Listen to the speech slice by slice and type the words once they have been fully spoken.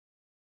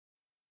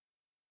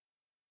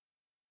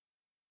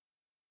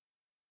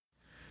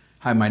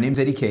Hi, my name's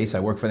Eddie Caisse. I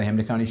work for the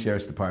Hampden County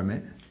Sheriff's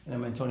Department. And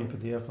I'm Antonio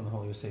Padilla from the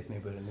Holyoke Safe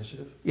Neighborhood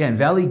Initiative. Yeah, and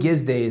Valley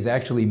Gives Day is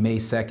actually May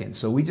 2nd,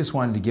 so we just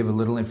wanted to give a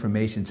little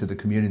information to the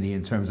community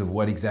in terms of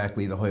what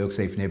exactly the Holyoke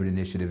Safe Neighborhood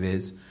Initiative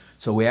is.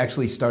 So we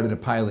actually started a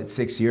pilot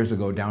 6 years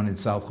ago down in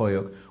South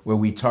Holyoke where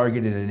we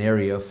targeted an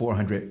area of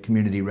 400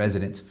 community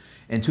residents.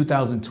 In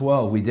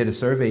 2012, we did a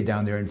survey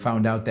down there and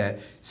found out that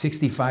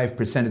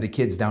 65% of the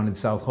kids down in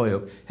South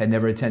Holyoke had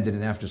never attended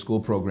an after-school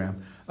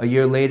program. A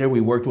year later,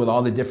 we worked with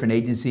all the different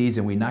agencies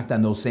and we knocked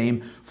on those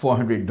same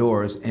 400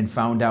 doors and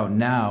found out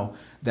now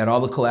that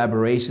all the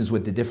collaborations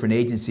with the different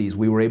agencies,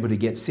 we were able to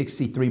get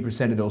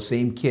 63% of those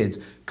same kids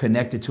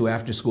connected to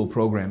after-school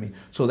programming.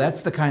 So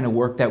that's the kind of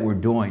work that we're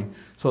doing.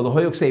 So the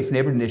Holyoke Safe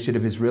Neighborhood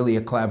Initiative is really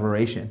a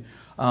collaboration.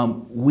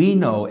 We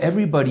know,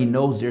 everybody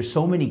knows there's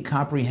so many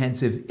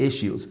comprehensive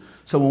issues.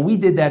 So when we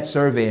did that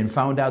survey and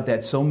found out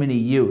that so many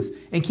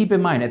youth, and keep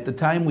in mind, at the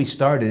time we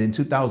started in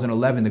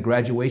 2011, the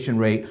graduation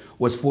rate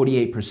was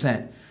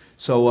 48%.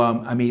 So,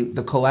 I mean,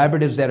 the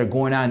collaboratives that are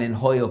going on in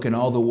Holyoke and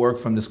all the work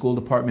from the school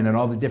department and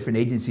all the different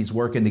agencies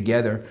working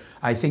together,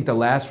 I think the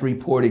last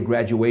reported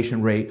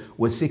graduation rate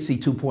was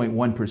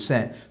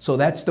 62.1%. So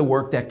that's the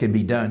work that can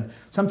be done.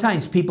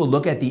 Sometimes people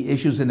look at the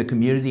issues in the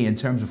community in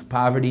terms of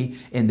poverty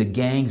and the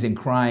gangs and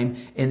crime,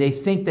 and they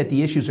think that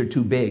the issues are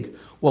too big.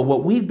 Well,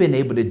 what we've been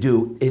able to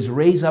do is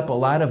raise up a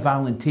lot of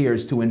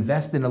volunteers to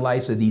invest in the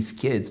lives of these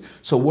kids.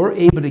 So we're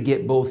able to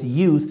get both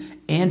youth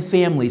and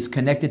families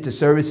connected to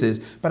services.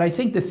 But I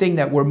think the thing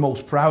that we're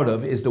most proud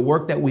of is the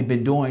work that we've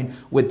been doing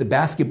with the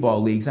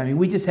basketball leagues. I mean,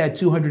 we just had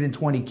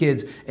 220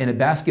 kids in a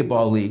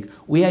basketball league.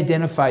 We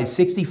identified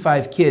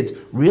 65 kids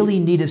really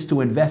need us to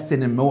invest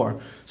in them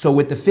more. So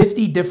with the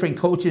 50 different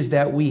coaches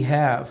that we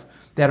have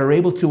that are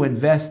able to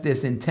invest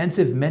this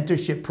intensive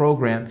mentorship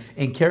program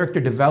in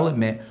character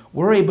development,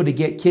 we're able to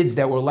get kids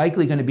that were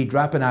likely going to be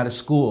dropping out of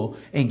school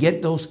and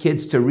get those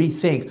kids to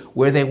rethink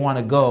where they want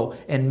to go.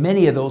 And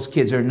many of those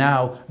kids are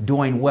now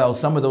doing well.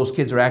 Some of those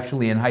kids are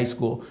actually in high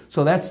school.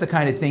 So that's the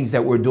kind of things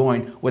that we're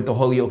doing with the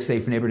Holyoke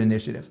Safe Neighborhood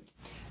Initiative.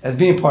 As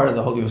being part of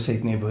the Holyoke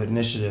Safe Neighborhood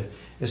Initiative,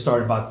 it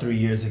started about 3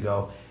 years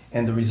ago.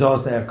 And the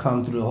results that have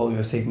come through the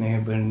Holyoke Safe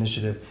Neighborhood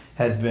Initiative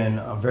has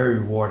been very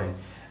rewarding.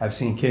 I've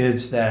seen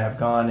kids that have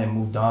gone and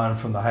moved on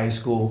from the high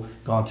school,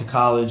 gone to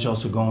college,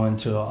 also going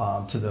to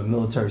the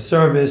military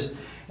service.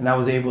 And I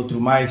was able, through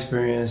my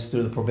experience,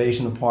 through the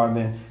probation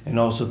department, and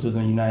also through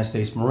the United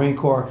States Marine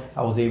Corps,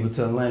 I was able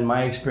to lend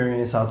my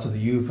experience out to the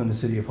youth in the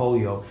city of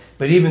Holyoke.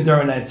 But even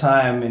during that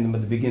time, in the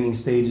beginning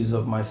stages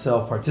of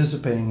myself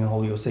participating in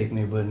Holyoke Safe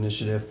Neighborhood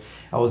Initiative,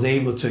 I was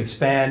able to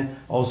expand,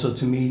 also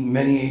to meet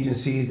many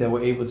agencies that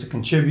were able to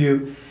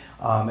contribute,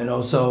 and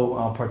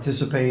also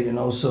participate, and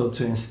also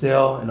to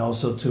instill, and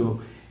also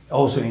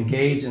to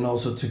engage, and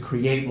also to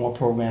create more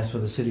programs for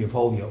the city of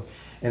Holyoke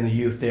and the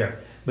youth there.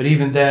 But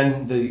even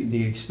then,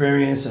 the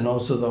experience and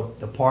also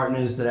the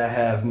partners that I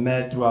have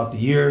met throughout the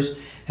years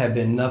have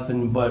been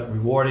nothing but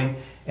rewarding.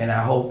 And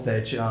I hope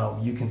that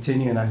you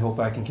continue, and I hope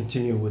I can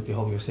continue with the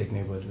Holyoke Safe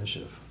Neighborhood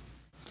Initiative.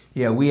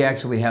 Yeah, we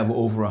actually have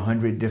over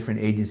 100 different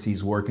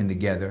agencies working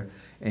together.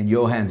 And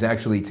Johan's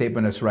actually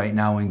taping us right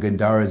now, and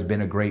Gandara has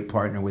been a great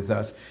partner with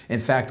us. In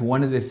fact,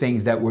 one of the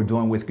things that we're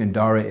doing with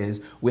Gandara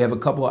is we have a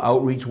couple of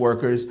outreach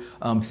workers,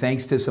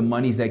 thanks to some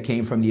monies that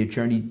came from the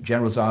Attorney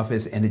General's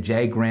office and a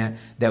JAG grant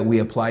that we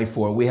applied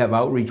for. We have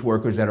outreach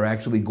workers that are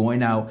actually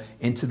going out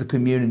into the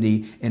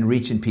community and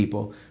reaching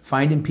people,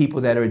 finding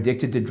people that are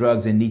addicted to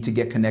drugs and need to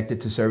get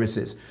connected to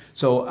services.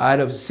 So out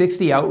of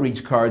 60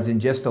 outreach cards in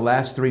just the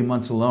last 3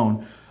 months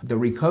alone, the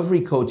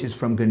recovery coaches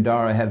from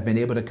Gandara have been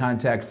able to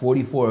contact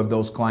 44 of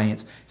those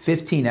clients.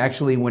 15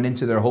 actually went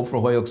into their Hope for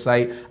Holyoke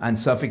site on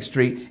Suffolk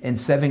Street, and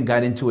 7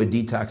 got into a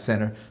detox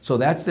center. So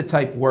that's the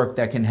type of work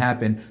that can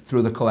happen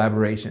through the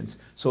collaborations.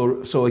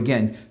 So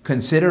again,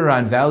 consider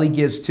on Valley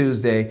Gives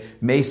Tuesday,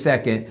 May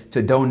 2nd,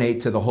 to donate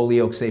to the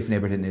Holyoke Safe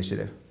Neighborhood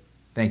Initiative.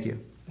 Thank you.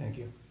 Thank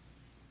you.